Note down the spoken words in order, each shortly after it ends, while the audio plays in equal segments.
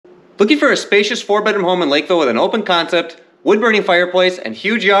Looking for a spacious 4-bedroom home in Lakeville with an open concept, wood-burning fireplace, and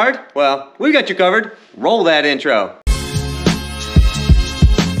huge yard? Well, we've got you covered. Roll that intro.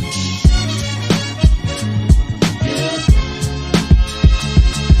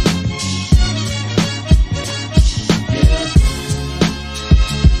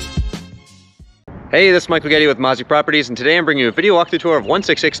 Hey, this is Michael Getty with Mozzie Properties, and today I'm bringing you a video walkthrough tour of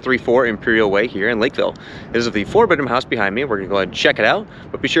 16634 Imperial Way here in Lakeville. This is the 4-bedroom house behind me. We're going to go ahead and check it out.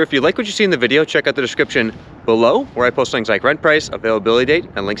 But be sure, if you like what you see in the video, check out the description below, where I post things like rent price, availability date,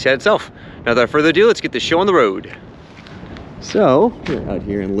 and links to it itself. Now, without further ado, let's get this show on the road. So, we're out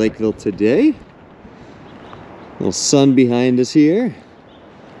here in Lakeville today. Little sun behind us here.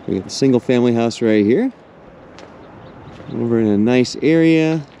 We got the single family house right here. Over in a nice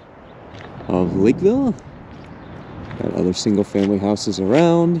area of Lakeville. Got other single family houses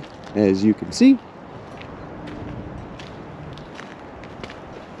around, as you can see.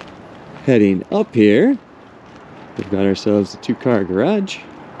 Heading up here, we've got ourselves a 2-car garage.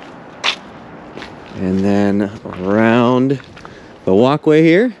 And then around the walkway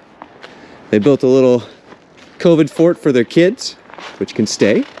here, they built a little COVID fort for their kids, which can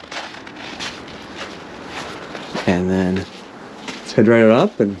stay. And then let's head right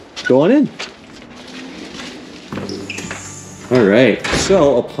up and go on in. All right,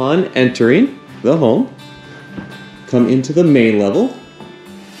 so upon entering the home, come into the main level.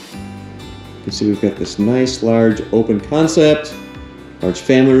 You can see we've got this nice large open concept, large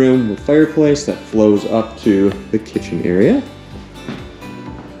family room with fireplace that flows up to the kitchen area.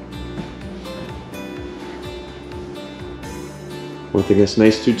 One thing that's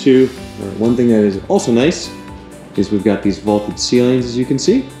nice too, one thing that is also nice is we've got these vaulted ceilings, as you can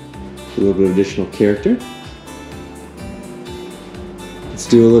see. A little bit of additional character. Let's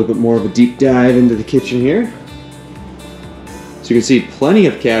do a little bit more of a deep dive into the kitchen here. So you can see plenty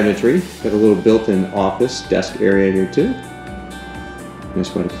of cabinetry. Got a little built-in office desk area here too.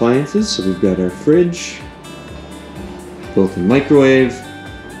 Nice wide appliances. So we've got our fridge, built-in microwave,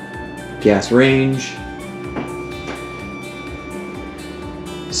 gas range,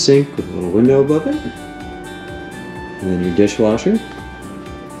 sink with a little window above it, and then your dishwasher.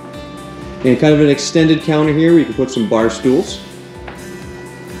 And kind of an extended counter here where you can put some bar stools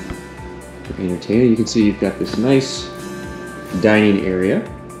for entertaining. You can see you've got this nice dining area,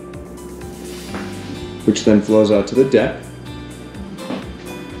 which then flows out to the deck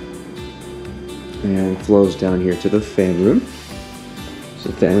and flows down here to the family room. So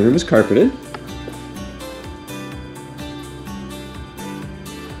the family room is carpeted.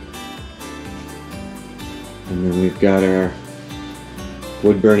 And then we've got our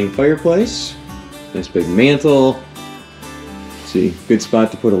wood-burning fireplace, nice big mantle. See, good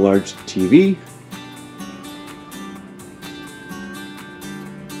spot to put a large TV.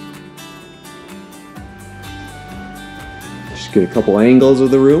 Just get a couple angles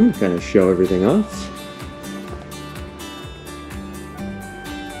of the room to kind of show everything off.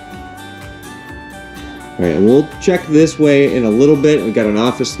 All right, and we'll check this way in a little bit. We've got an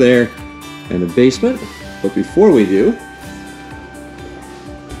office there and a basement, but before we do,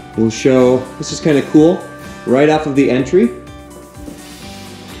 we'll show, this is kind of cool, right off of the entry.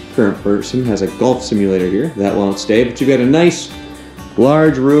 Current person has a golf simulator here. That won't stay, but you've got a nice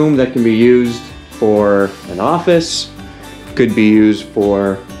large room that can be used for an office. Could be used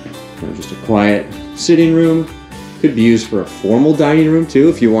for just a quiet sitting room. Could be used for a formal dining room too,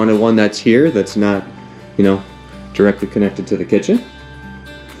 if you wanted one that's here, that's not, directly connected to the kitchen.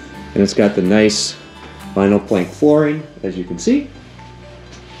 And it's got the nice vinyl plank flooring, as you can see.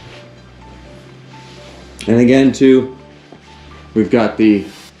 And again, too, we've got the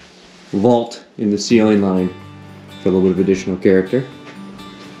vault in the ceiling line for a little bit of additional character.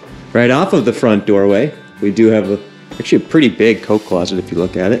 Right off of the front doorway, we do have actually a pretty big coat closet if you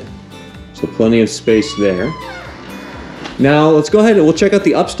look at it. So plenty of space there. Now let's go ahead and we'll check out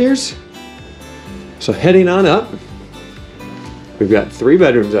the upstairs. So heading on up, we've got 3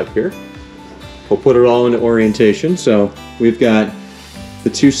 bedrooms up here. We'll put it all into orientation. So we've got the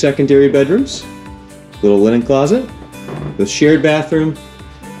 2 secondary bedrooms, little linen closet, the shared bathroom,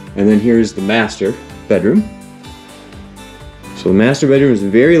 and then here's the master bedroom. So the master bedroom is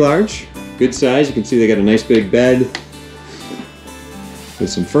very large, good size. You can see they got a nice big bed with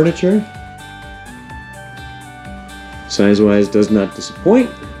some furniture. Size-wise does not disappoint.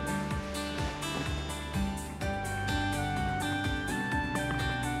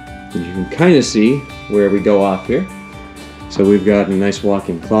 And you can kind of see where we go off here. So we've got a nice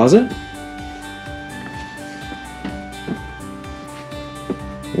walk-in closet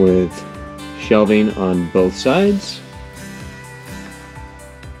with shelving on both sides.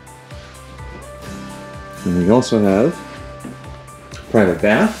 And we also have a private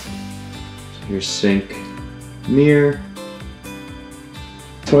bath. So here's sink, mirror,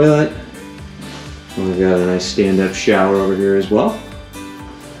 toilet. And we've got a nice stand-up shower over here as well.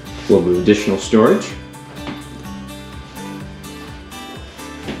 A little bit of additional storage.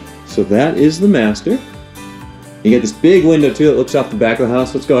 So that is the master. You get this big window too that looks off the back of the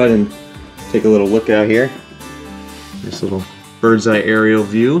house. Let's go ahead and take a little look out here. This little bird's eye aerial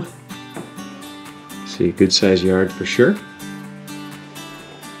view. See a good sized yard for sure.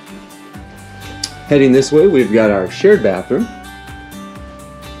 Heading this way, we've got our shared bathroom.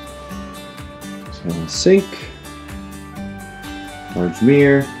 So sink, large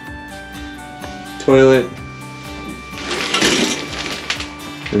mirror, toilet,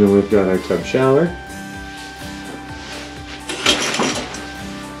 and then we've got our tub shower.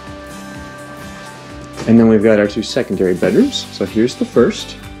 And then we've got our two secondary bedrooms. So here's the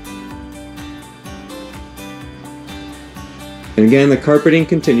first. And again, the carpeting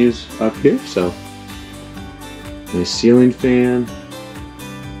continues up here, so nice ceiling fan.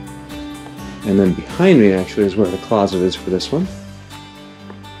 And then behind me actually is where the closet is for this one.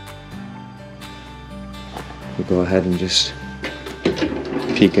 We'll go ahead and just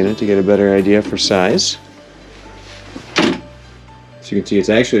peek in it to get a better idea for size. So you can see it's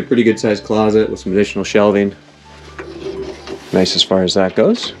actually a pretty good sized closet with some additional shelving. Nice as far as that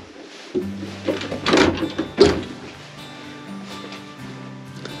goes.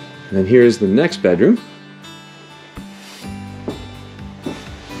 And then here's the next bedroom.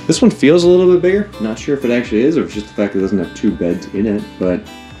 This one feels a little bit bigger. Not sure if it actually is or if it's just the fact that it doesn't have two beds in it, but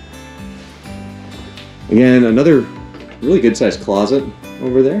again, another really good sized closet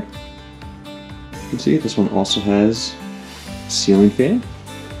over there. You can see this one also has a ceiling fan.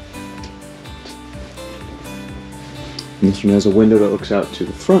 And this one has a window that looks out to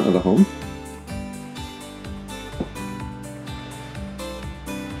the front of the home.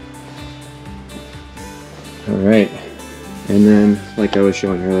 Alright, and then, like I was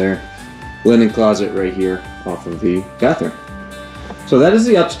showing earlier, linen closet right here off of the bathroom. So that is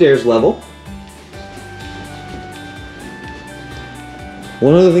the upstairs level.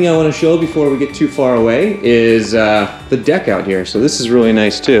 One other thing I want to show before we get too far away is the deck out here. So this is really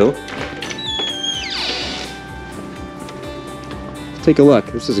nice too. Take a look.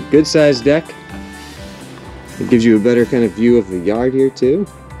 This is a good sized deck. It gives you a better kind of view of the yard here too.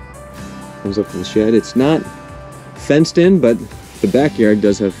 Comes up from the shed. It's not fenced in, but the backyard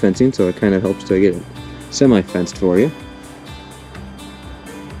does have fencing, so it kind of helps to get it semi-fenced for you.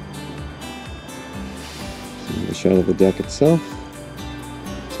 See the shot of the deck itself.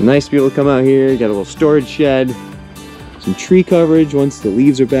 It's nice to be able to come out here. You got a little storage shed, some tree coverage once the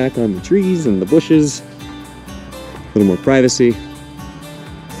leaves are back on the trees and the bushes. A little more privacy.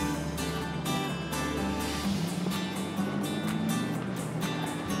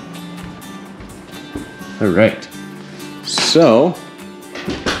 All right. So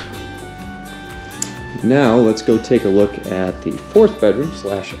now let's go take a look at the fourth bedroom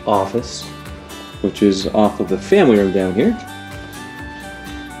slash office, which is off of the family room down here.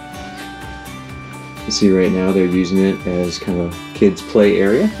 You see right now they're using it as kind of a kids play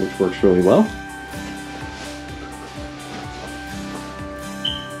area, which works really well.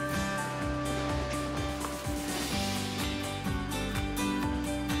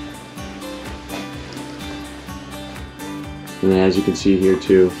 And then as you can see here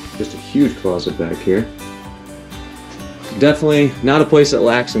too, just a huge closet back here. Definitely not a place that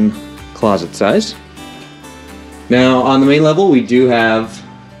lacks in closet size. Now on the main level we do have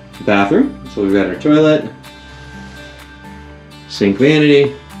the bathroom. So we've got our toilet, sink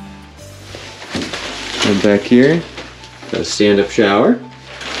vanity, and back here, got a stand-up shower.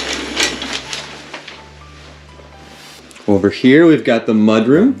 Over here we've got the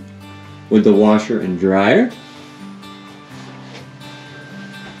mudroom with the washer and dryer.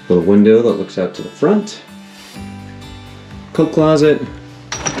 Little window that looks out to the front. Coat closet.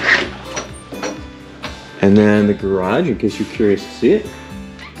 And then the garage, in case you're curious to see it.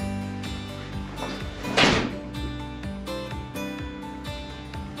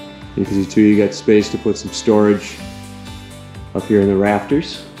 You can see too, you got space to put some storage up here in the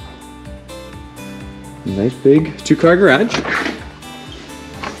rafters. Nice big two-car garage.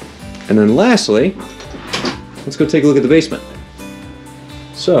 And then lastly, let's go take a look at the basement.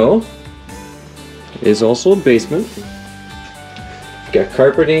 So, it is also a basement. You've got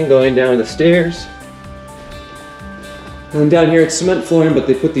carpeting going down the stairs. And then down here it's cement flooring, but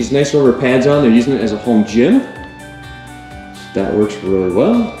they put these nice rubber pads on. They're using it as a home gym. That works really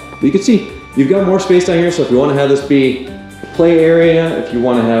well. But you can see, you've got more space down here, so if you want to have this be a play area, if you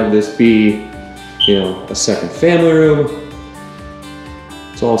want to have this be you know, a second family room.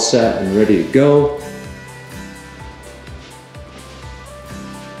 It's all set and ready to go.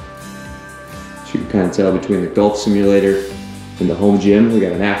 So you can kind of tell between the golf simulator and the home gym, we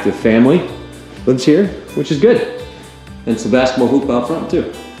got an active family lives here, which is good. And it's the basketball hoop out front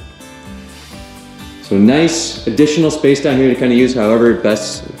too. So nice additional space down here to kind of use however it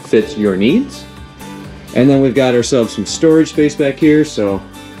best fits your needs. And then we've got ourselves some storage space back here, so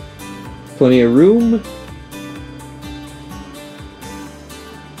plenty of room.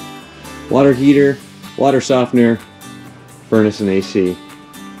 Water heater, water softener, furnace and AC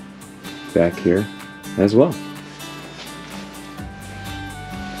back here as well.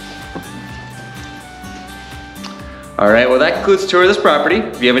 All right, well that concludes the tour of this property.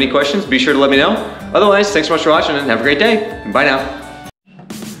 If you have any questions, be sure to let me know. Otherwise, thanks so much for watching and have a great day. Bye now.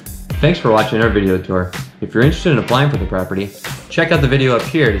 Thanks for watching our video tour. If you're interested in applying for the property, check out the video up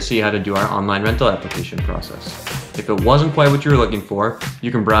here to see how to do our online rental application process. If it wasn't quite what you were looking for,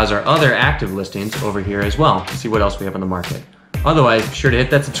 you can browse our other active listings over here as well to see what else we have on the market. Otherwise, be sure to hit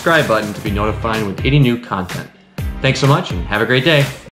that subscribe button to be notified with any new content. Thanks so much and have a great day.